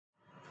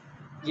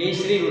Jai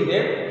Shri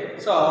Gurudev.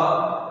 So,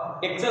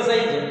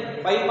 exercise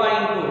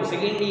 5.2,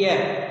 second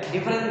year,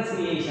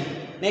 differentiation.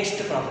 Next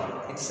problem,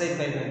 exercise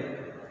 5.2.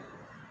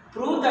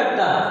 Prove that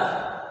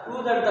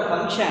the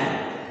function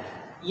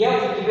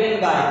f given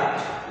by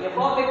f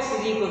of x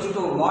is equals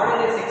to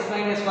modulus x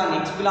minus 1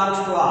 x belongs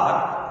to R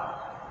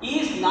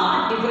is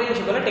not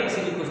differentiable at x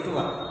is equals to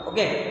 1.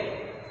 Okay.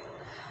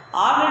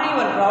 Already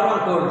one problem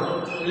told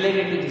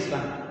related to this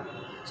one.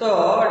 So,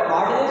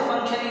 modulus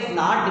function is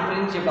not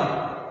differentiable.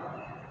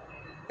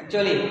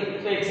 Actually,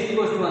 so x is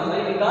equals to 1.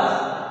 Why? Because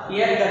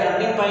here the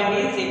turning point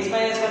is x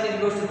minus 1 is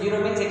equals to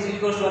 0 means x is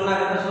equals to 1.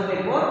 So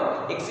therefore,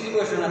 x is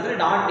equals to 1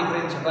 not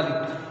differentiable.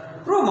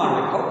 Prove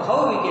how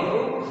we can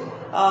prove?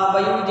 By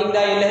using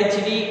the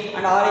LHD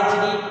and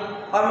RHD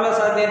formulas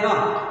are there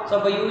now. So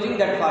by using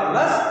that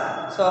formulas,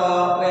 so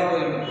we are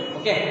going to do.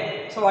 Okay.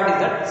 So what is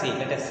that? See,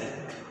 let us see.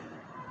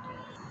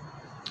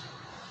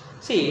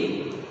 See,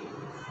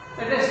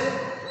 let us.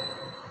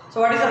 So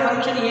what is the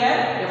function here?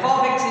 F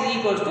of x is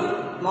equals to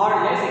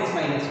modulus x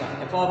minus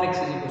 1. F of x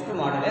is equals to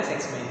modulus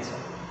x minus 1.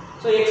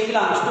 So x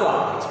belongs to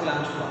R. X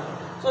belongs to R.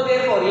 So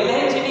therefore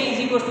LHD is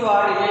equals to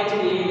R.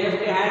 LHD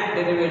left hand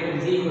derivative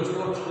is equals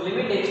to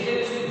limit h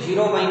tends to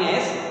 0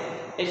 minus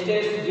h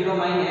tends to 0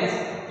 minus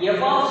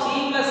f of c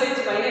plus h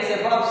minus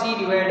f of c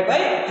divided by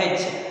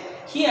h.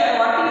 Here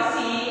what is c?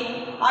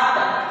 At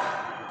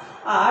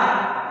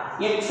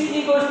x is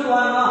equals to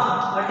 1 no?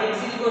 At x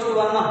is equals to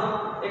 1 no?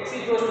 X is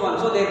equals to 1.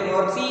 So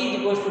therefore c is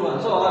equals to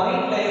 1. So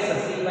replace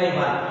c by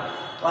 1.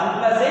 1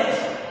 plus h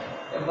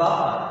f of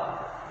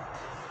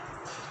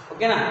 1.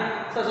 Okay na?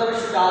 So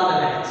substitute all the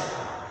values.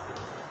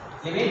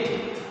 Limit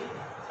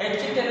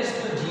h tends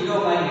to 0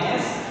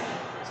 minus.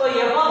 So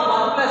f of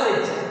 1 plus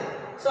h.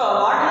 So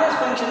modulus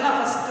function na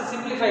first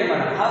simplify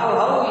madam. How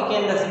we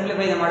can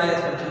simplify the modulus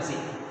function?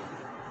 See,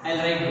 I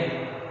will write here.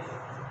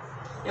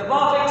 F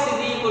of x is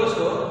equals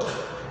to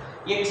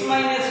x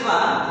minus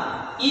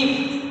 1 if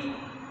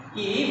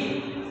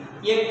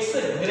x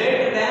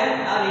greater than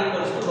or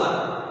equals to 1.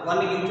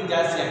 1 ಗಿಂತ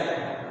ಜಾಸ್ತಿ ಆಗ್ತದೆ.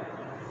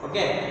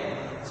 Okay.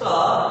 So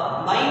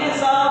minus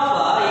of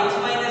x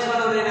minus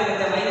 1 ಅಂದ್ರೆ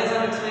ಏನಾಗುತ್ತೆ? Minus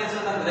of x minus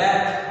 1 ಅಂದ್ರೆ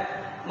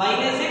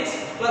minus x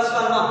plus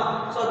 1 no.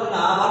 So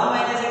ಅದನ್ನ 1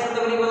 minus x ಅಂತ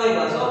ಬರೀಬಹುದಾ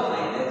ಇಲ್ವಾ? So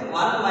minus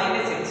 1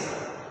 minus x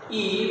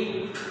if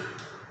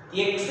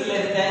x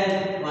less than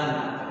 1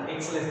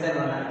 x less than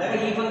 1 ಅಂದಾಗ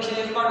ಈ ಫಂಕ್ಷನ್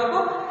ಯೂಸ್ ಮಾಡಬೇಕು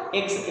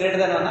x greater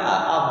than 1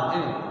 ಆ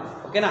ಫಂಕ್ಷನ್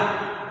ಓಕೆನಾ?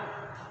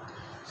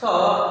 So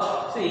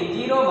see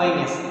 0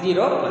 minus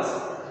 0 plus.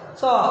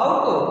 So how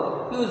to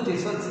use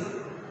this one? See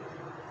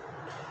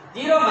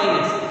 0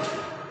 minus.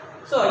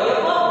 So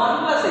f of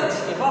 1 plus h,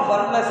 f of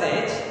 1 plus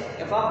h,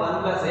 f of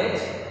 1 plus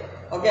h.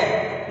 Okay.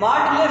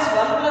 Modulus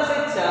 1 plus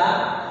h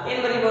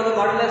ಏನು ಬರೀಬಹುದು?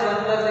 Modulus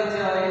 1 plus h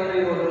ಏನು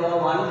ಬರೀಬಹುದು?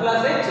 1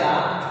 plus h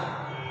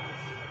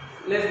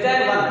less than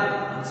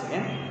 1. Once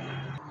again.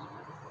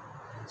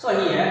 So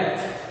here,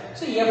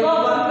 so f of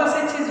 1 plus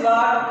h is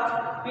what?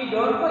 We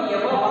don't know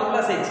f of 1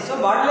 plus h. So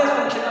modulus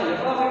function of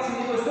f of x is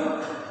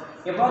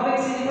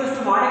equals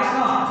to mod x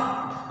no.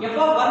 F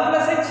of 1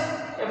 plus h,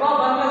 f of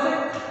 1 plus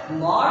h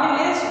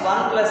modulus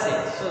 1 plus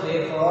h. So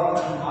therefore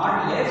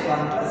modulus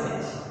 1 plus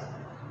h.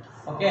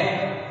 Okay.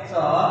 So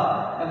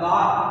f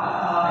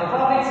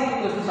of x is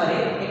equals to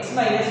x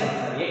minus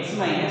 1. X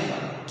minus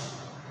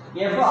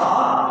 1. F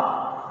of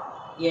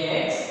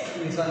x,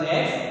 this one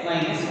x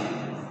minus 1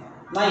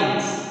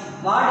 minus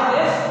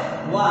modulus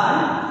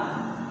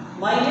 1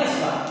 minus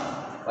 1.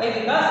 Why?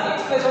 Because x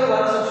plus 1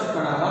 substitute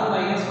maada 1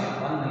 minus 1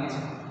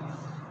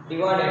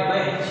 divided by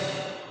h.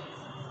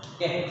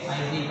 Okay,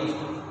 is equals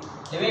to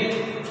limit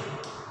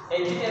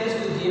h tends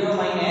to 0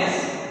 minus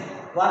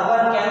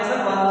 1 cancel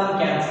 1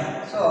 cancel.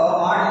 So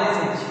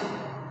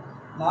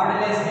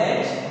modulus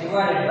h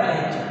divided by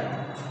h.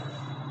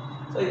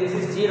 So this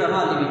is 0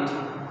 no limit.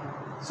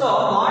 So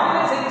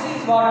modulus h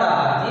is what?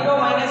 0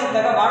 minus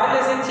idaga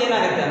modulus h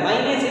ಏನಾಗುತ್ತೆ?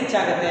 minus h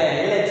ಆಗುತ್ತೆ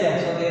LHS.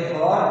 So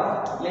therefore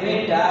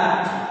limit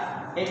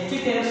h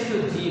tends to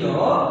 0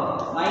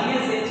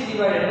 minus h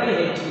divided by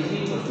h is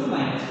equals to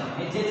minus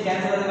 1. h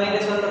cancel ಆದ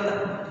minus 1 ಬರುತ್ತೆ.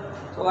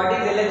 So what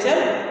is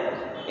LHL?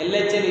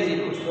 LHL is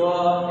equals to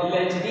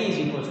LHD is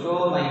equals to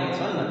minus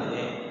 1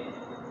 ಬಂದಿದೆ.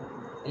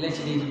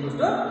 LHD is equals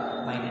to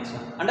minus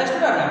 1.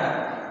 Understood or not?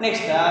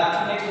 Next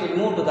we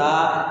move to the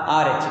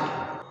RHD.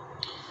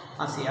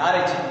 See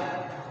RHD.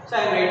 So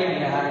I am writing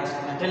here RHD.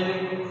 Now tell me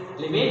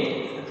limit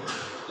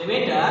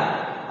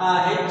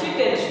h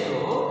tends to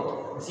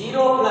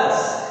 0 plus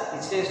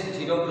h tends to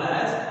 0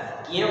 plus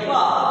f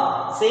of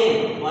same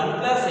 1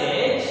 plus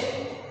h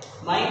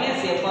minus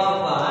f of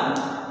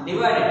 1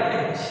 divided by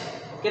h.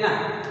 Okay na?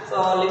 So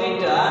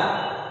limit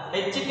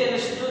h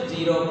tends to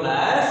 0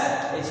 plus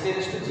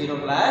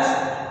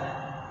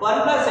 1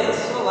 plus h.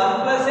 So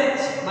 1 plus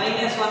h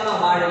minus 1 no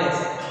modulus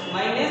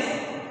minus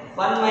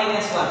 1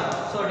 minus 1.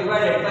 So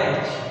divided by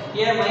h.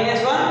 Here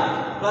minus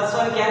 1 plus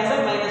 1 cancel,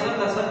 minus 1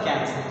 plus 1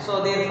 cancel. So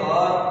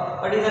therefore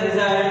what is the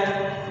result?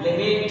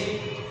 Limit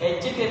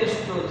h tends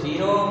to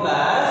 0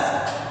 plus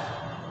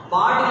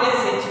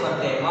modulus h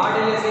barte,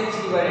 modulus h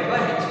divided by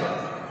h barte.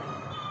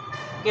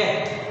 Okay,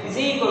 is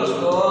equals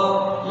to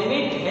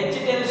limit h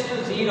tends to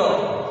 0 0.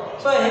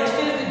 So h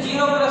tends to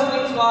 0 plus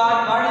means what?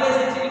 Modulus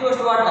h is equals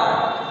to what?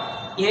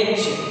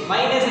 H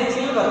minus h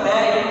will barte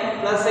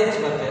plus h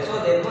barte. So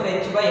therefore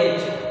h by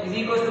h is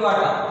equals to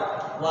what?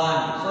 1.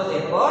 So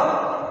therefore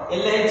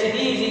LHD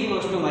is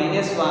equals to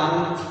minus 1,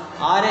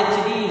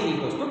 RHD is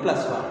equals to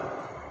plus 1.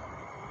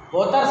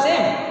 Both are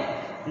same?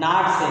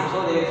 Not same. So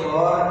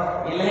therefore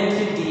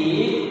LHD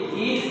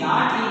is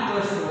not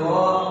equals to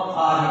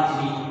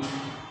RHD.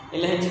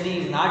 LHD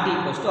is not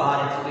equals to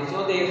RHD. So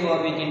therefore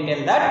we can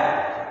tell that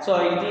so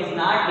it is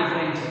not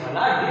differentiable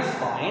at this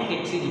point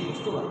x is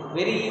equals to 1.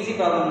 Very easy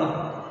problem now.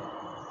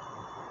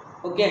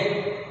 Okay,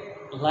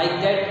 like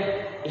that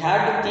you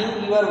have to think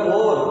your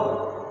own.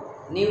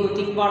 ನೀವು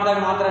think ಮಾಡಿದಾಗ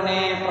ಮಾತ್ರನೇ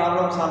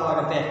problem solve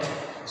ಆಗುತ್ತೆ.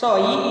 So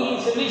ಈ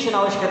solution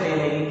ಅವಶ್ಯಕತೆ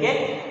ಇಲ್ಲ ಇದಕ್ಕೆ.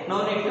 No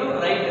need to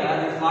write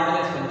this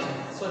modulus function.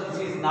 So this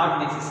is not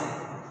necessary.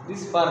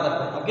 This for the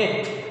okay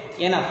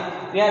ಏನಫ್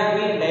we are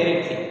doing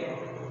directly.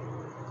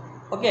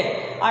 Okay,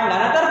 and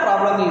another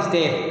problem is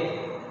there.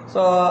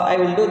 So I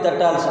will do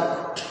that also.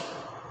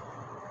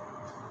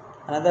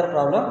 Another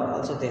problem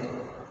also there.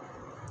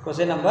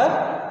 Question number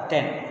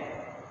 10.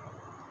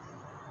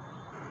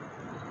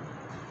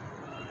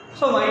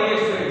 So my dear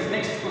students,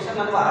 next question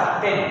number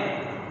 10.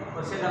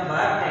 Question number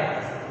 10.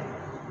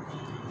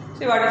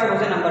 See what is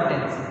question number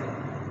 10?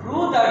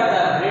 Prove that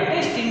the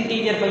greatest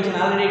integer function,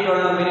 already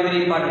told you, very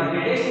important.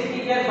 Greatest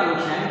integer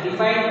function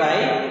defined by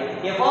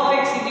f of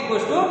x is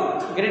equals to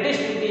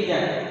greatest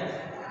integer,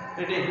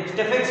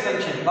 f(x)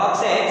 function, box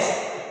x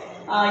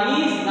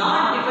is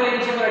not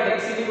differentiable at x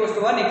is equals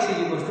to 1, x is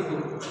equals to 2.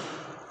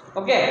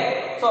 Okay,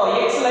 so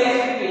x lies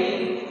between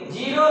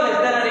 0 less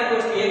than or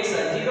equals to x,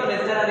 0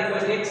 less than or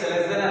equals to x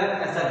less than or,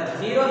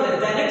 0 less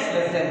than x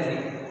less than 3.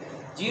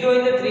 0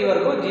 ಇಂದ 3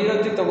 ವರೆಗೂ 0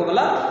 ಗೆ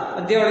ತಗೋಬಲ್ಲ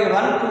ಮಧ್ಯ ಒಳಗೆ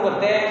 1 2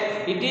 ಬರುತ್ತೆ.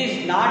 It is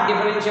not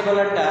differentiable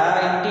at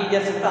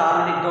integers ಅಂತ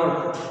already told.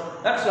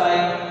 That's why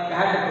we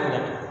had to prove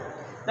that.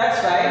 That's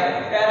why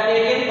we are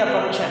taking the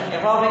function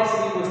f of x is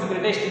equals to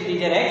greatest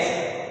integer x,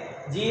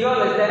 0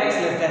 less than x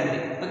less than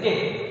 3. Okay,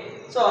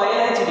 so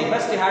LHD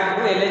first we have to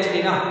do LHD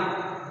now.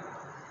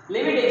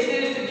 Limit x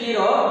tends to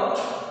 0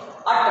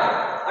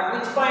 at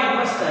which point?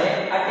 First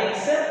at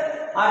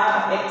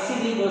x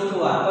is equals to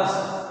 1. First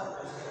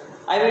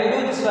I will do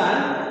this one.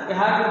 We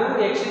have to do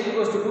x is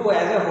equals to 2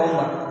 as a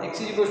homework. X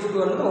is equals to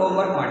 2 ಅನ್ನೋದು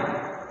homework ಮಾಡಿ.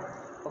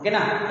 Okay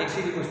na? X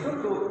is equals to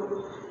 2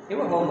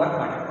 ನೀವು homework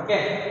ಮಾಡಿ.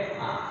 Okay.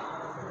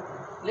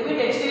 Limit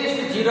x tends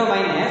to 0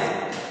 minus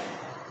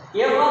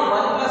f of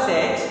 1 plus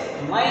h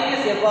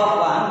minus f of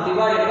 1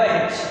 divided by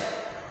h.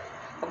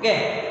 Okay.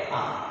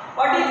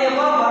 What is f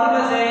of 1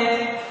 plus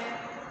h?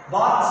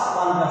 Box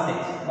 1 plus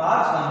h.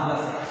 Box 1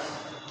 plus h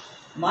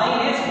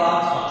minus box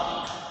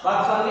 1. Box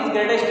 1 is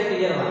greatest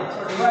integer 1. So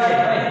divided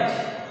by h.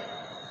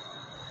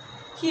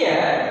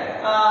 Here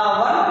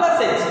 1 plus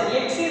h.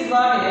 X is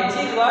what? H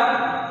is what?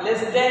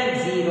 Less than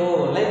 0.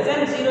 Less than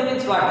 0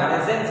 means what?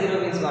 Less than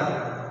 0 means what?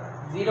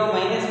 0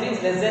 minus means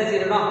less than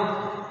 0 no.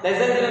 Less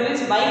than 0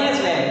 means minus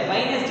value.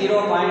 Minus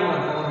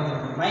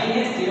 0.1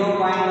 minus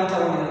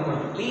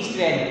 0.1 least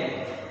value.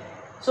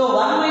 So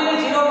 1 minus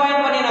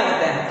 0.1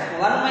 ಏನಾಗುತ್ತೆ?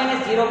 1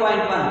 minus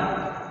 0.1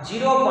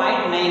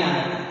 0.9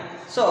 ಆಗುತ್ತೆ.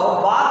 So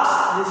box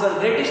this one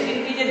greatest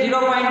integer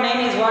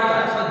 0.9 is what?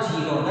 So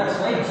 0. That's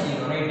why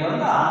 0. Write down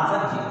the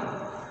answer 0.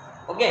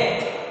 Okay.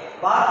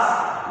 Box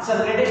this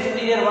one greatest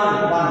integer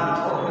 1.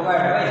 So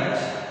divided by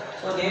h.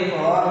 So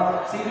therefore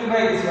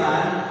simplify this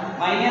one.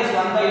 Minus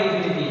 1 by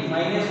infinity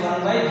minus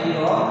 1 by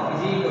 0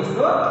 is equals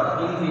to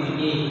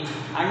infinity.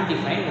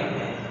 Undefined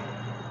barte.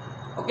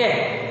 Okay,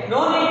 no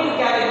need to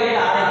calculate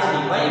RHD.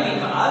 Why?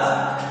 Because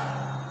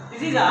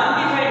this is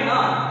undefined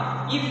now.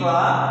 If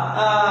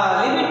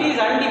limit is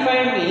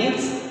undefined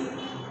means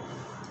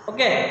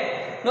okay,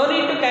 no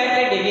need to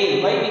calculate again.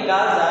 Why?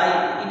 Because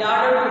in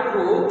order to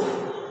prove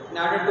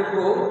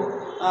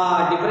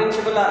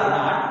differentiable or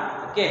not,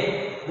 okay,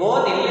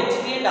 both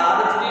LHD and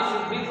RHD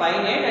should be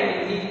finite and it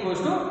is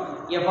equals to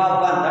f of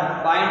 1. That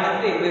point at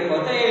the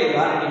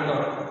already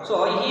told. So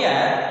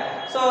here,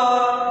 so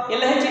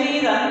LHD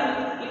is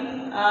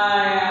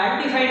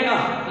undefined now,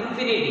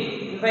 infinite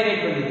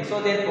value. So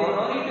therefore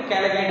no need to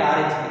calculate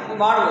RHD. You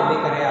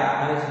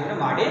RHD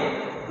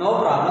no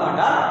problem at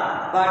all.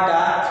 But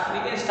we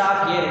can stop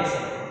here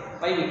itself.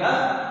 Why? Because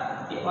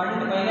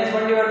 1 minus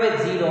 1 divided by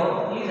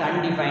 0 is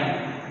undefined,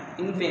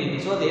 infinity.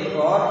 So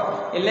therefore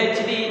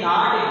LHD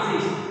not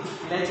exist.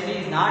 LHD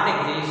is not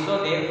exist. So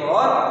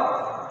therefore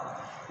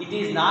it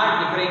is not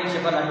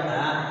differentiable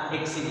at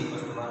x is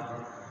equals to 1.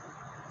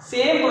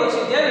 Same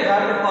procedure we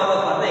have to follow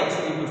for the x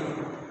is equals to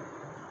 2.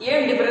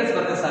 ಏನು difference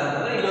ಬರುತ್ತೆ sir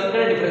ಅಂತಂದ್ರೆ ಇಲ್ಲಿ ಒಂದು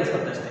ಕಡೆ difference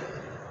ಬರುತ್ತೆ ಅಷ್ಟೇ.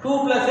 2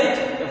 plus h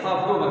f of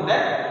 2 ಬರುತ್ತೆ.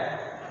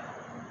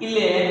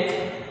 ಇಲ್ಲಿ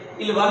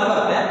 1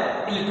 ಬರುತ್ತೆ,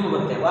 ಇಲ್ಲಿ 2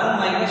 ಬರುತ್ತೆ. 1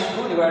 minus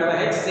 2 divided by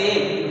h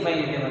same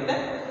infinity ಬರುತ್ತೆ.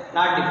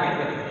 Not defined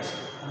variation.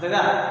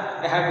 ಅಂತದಾ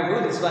I have to do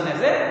this one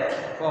as a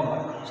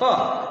homework. So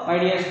my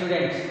dear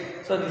students,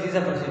 so this is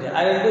a procedure.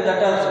 I will do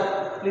that also.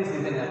 Please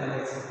listen to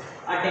this.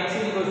 At x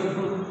is equals to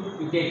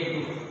 2, you take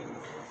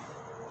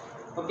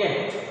 2. Okay.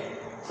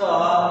 So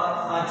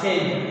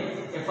change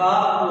f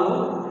of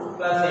 2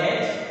 plus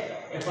h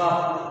f of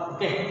 2.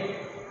 Okay.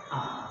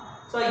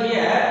 So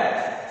here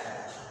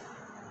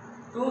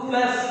 2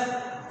 plus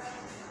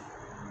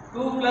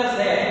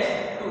h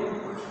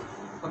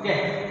 2. Okay,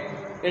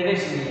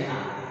 greatest integer.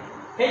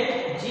 H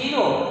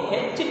 0,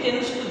 h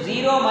tends to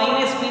 0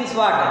 minus means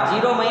what?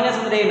 0 minus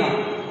ಅಂದ್ರೆ ಏನು?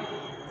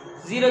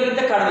 0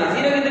 ಗಿಂತ ಕಡಿಮೆ.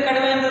 0 ಗಿಂತ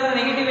ಕಡಿಮೆ ಅಂತಂದ್ರೆ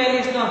negative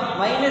values ನ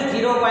minus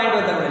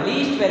 0.1 ತಗೊಳ್ಳಿ.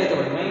 List value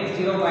ತಗೊಳ್ಳಿ. minus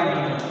 0.1.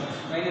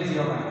 minus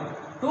 0.1.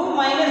 2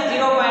 minus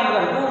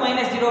 0.1. 2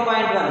 minus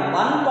 0.1.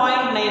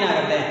 1.9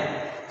 ಆಗುತ್ತೆ.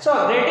 So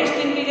greatest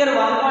integer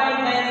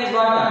 1.9 is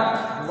what?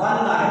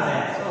 1 ಆಗುತ್ತೆ.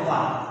 So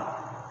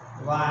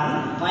 1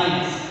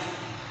 minus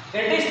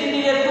greatest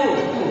integer 2.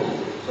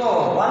 So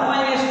 1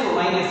 minus 2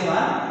 minus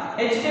 1.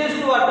 H tends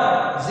to what?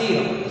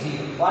 0.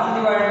 1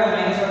 divided by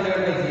minus 1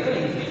 divided by 0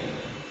 infinity.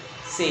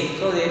 Same.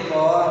 So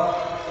therefore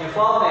f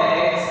of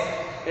x,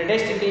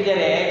 greatest integer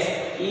x,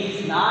 is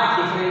not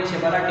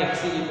differentiable at x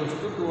is equals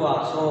to 2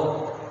 also.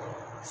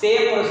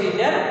 Same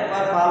procedure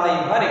for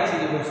following for x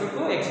is equals to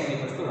 2, x is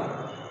equals to 1.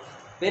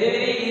 Very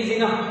easy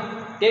now.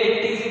 Take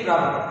it easy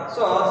problem.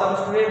 So some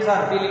students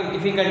are feeling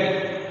difficulty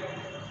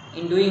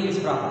in doing this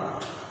problem.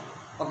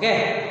 Okay.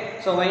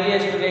 So my dear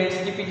students,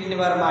 keep it in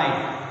your mind.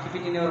 Keep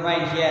it in your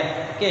mind here.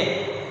 Okay.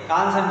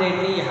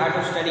 Constantly you have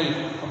to study.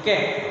 Okay.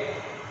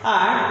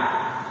 And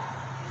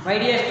my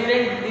dear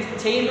student, this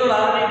chain rule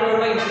already told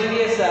by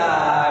previous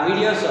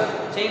videos.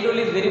 Chain rule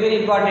is very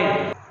important.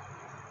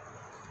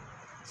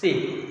 See,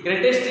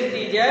 greatest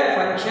integer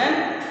function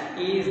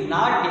is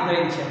not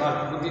differentiable.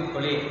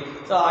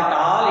 So at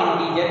all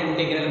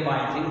integral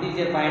points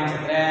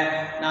are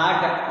not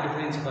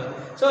differentiable.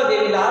 So they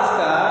will ask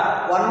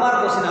one more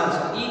question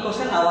also. This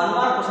question one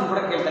more question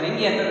kuda keltane.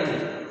 Inni antadalli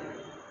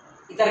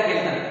idara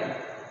keltane.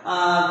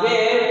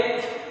 Where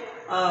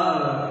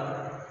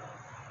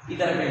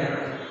idara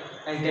keltane.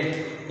 I tell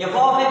f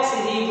of x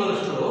is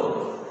equals to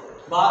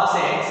box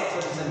x. So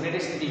this is the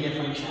greatest integer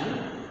function.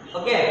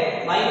 Okay,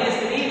 minus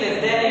 3 less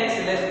than x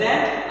less than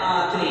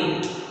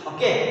 3.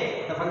 Okay,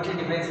 the function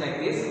defines like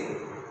this.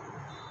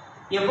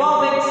 F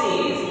of x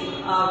is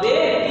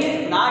where it is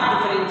not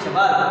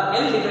differentiable.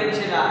 L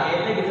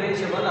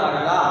differentiable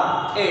agala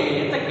ಹೇಳಿ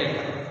ಅಂತ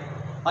ಕೇಳ್ತಾರೆ.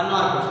 One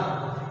more question.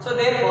 So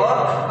therefore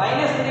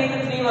minus 3 to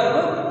 3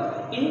 ವರೆಗೂ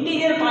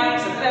integer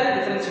points ಅಂದ್ರೆ ಅದು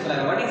differentiable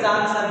ಆಗಲ್ಲ. What is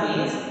answer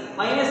means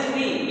minus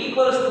 3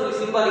 equals to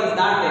symbol is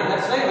not there.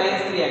 That's why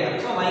minus 3 ಆಗಲ್ಲ.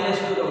 So minus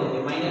 2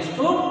 ತಗೊಳ್ತೀವಿ. minus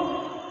 2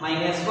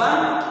 minus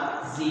 1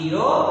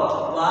 0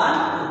 1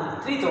 2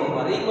 3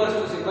 ತಗೊಳ್ಬೋದು. equals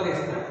to symbol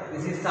is there.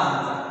 This is the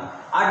answer.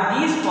 At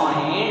these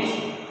points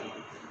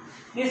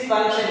this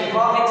function f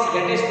of x,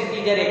 greatest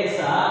integer x,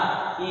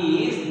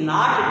 is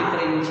not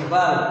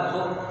differentiable. So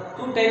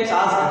 2 times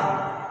asked.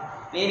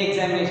 Main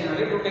examination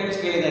only 2 times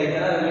ಕೇಳಿದ್ದಾರೆ ಈ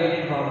ತರ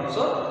related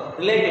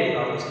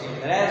problems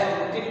ಕೇಳಿದ್ದಾರೆ. So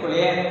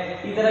ಗೊತ್ತಿಟ್ಕೊಳ್ಳಿ,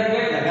 ಈ ತರ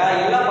ಕೇಳಿದಾಗ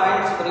ಎಲ್ಲ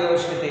points ಬರೆಯೋ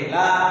ಅವಶ್ಯಕತೆ ಇಲ್ಲ.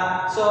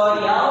 ಸೊ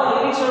ಯಾವ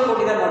ಲಿಮಿಟ್ಸ್ ಒಳಗೆ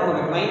ಕೊಟ್ಟಿದ್ದಾರೆ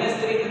ನೋಡ್ಕೋಬೇಕು. minus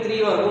 3 to 3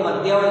 ವರೆಗೂ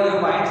ಮಧ್ಯ ಒಳಗಿರೋ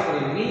ಪಾಯಿಂಟ್ಸ್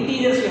ಬರೆಯಬೇಕು.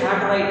 Integers you have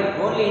to right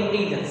only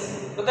integers.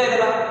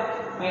 ಗೊತ್ತಾಯ್ತಲ್ಲ?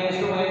 minus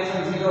 2 minus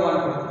 1 0 1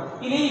 2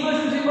 ಇಲ್ಲಿ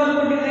ಈಕ್ವಲ್ಸ್ ಟು ಸಿಂಬಲ್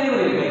ಕೊಟ್ಟಿದ್ರೆ ಏನು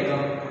ಬರೀಬೇಕಾಯ್ತು?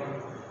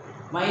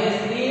 minus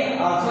 3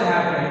 also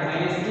have to write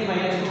minus 3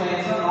 minus 2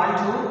 minus 1 1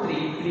 2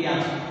 3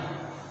 answer.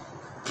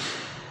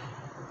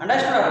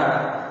 Understood or not?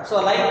 So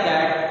like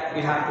that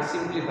we have to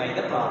simplify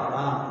the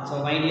problem. So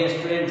my dear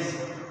students,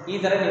 ee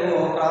tara neevu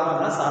problem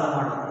na solve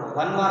ಮಾಡಬೇಕು.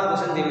 One more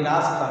question they will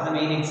ask for the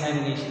main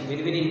examination.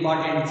 Very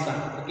important this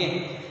one. Okay,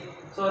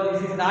 so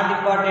this is not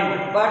important,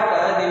 but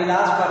they will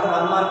ask for the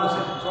one more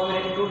question. So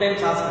many 2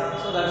 times asked.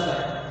 So that's why.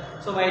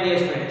 So my dear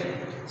students,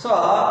 so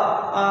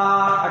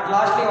at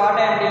lastly what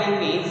I am telling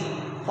means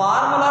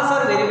formulas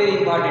are very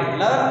important.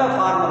 Learn the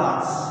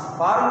formulas.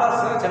 Formulas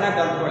ಚೆನ್ನಾಗಿ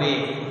ಕಲ್ತ್ಕೊಳ್ಳಿ.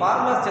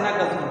 Formulas ಚೆನ್ನಾಗಿ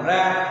ಕಲ್ತ್ಕೊಂಡ್ರೆ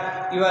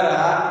your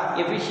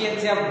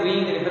efficiency of doing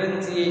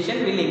differentiation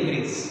will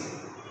increase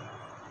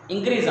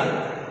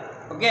ಆಗುತ್ತೆ.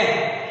 Okay,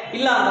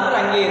 ಇಲ್ಲ ಅಂತಂದ್ರೆ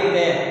ಹಂಗೆ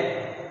ಇರುತ್ತೆ.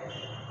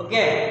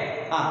 Okay,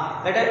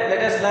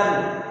 let us learn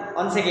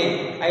once again.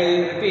 I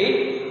will repeat,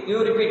 you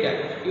repeat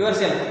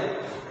yourself.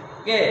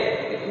 Okay,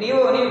 ನೀವು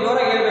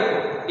ಜೋರಾಗಿ ಹೇಳಬೇಕು.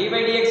 d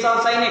by dx of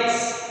sin x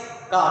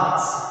cos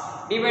x,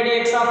 d by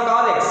dx of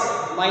cos x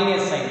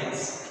minus sin x,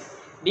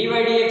 d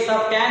by dx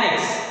of tan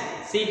x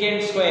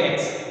secant square x,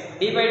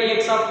 d by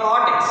dx of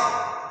cot x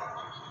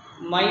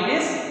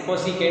minus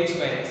cosecant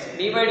square x,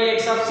 d by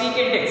dx of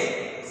secant x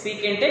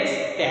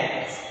tan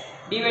x,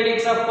 d by dx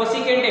of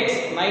cosecant x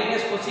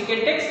minus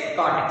cosecant x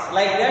cot x.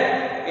 Like that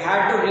we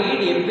have to read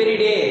every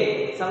day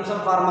some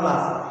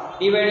formulas.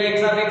 d by dx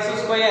of x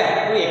square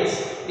 2x,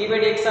 d by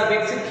dx of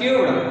x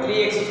cubed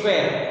 3x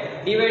square,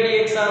 d by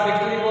dx of x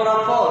to the power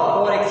of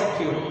 4x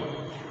cubed.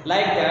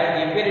 Like that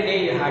every day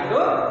you have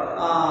to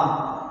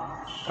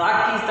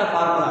practice the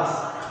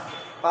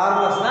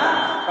formulas na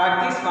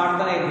practice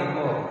ಮಾಡ್ತಾನೆ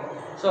ಇರಬೇಕು.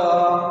 So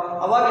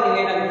ಅವಾಗ ನೀವು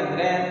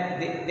ಏನಾಗುತ್ತಂದ್ರೆ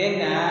then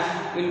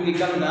will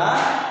become the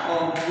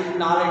good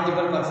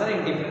knowledgeable person in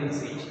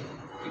differentiation.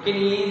 You can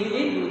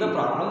easily do the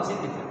problems in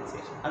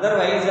differentiation.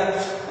 Otherwise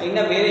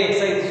inna ಬೇರೆ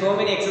exercise, so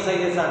many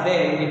exercises are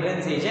there in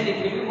differentiation, it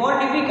will be more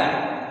difficult.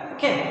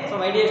 Okay, so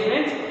my dear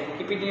students,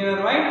 keep it in your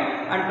mind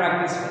and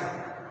practice.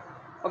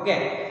 Okay.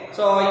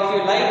 So if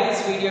you like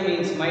this video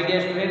means, my dear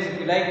students, if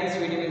you like this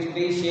video means,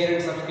 please share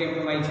and subscribe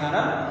to my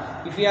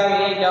channel. If you have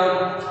any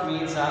doubt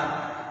means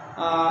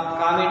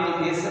comment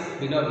in this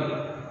below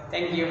video.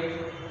 Thank you.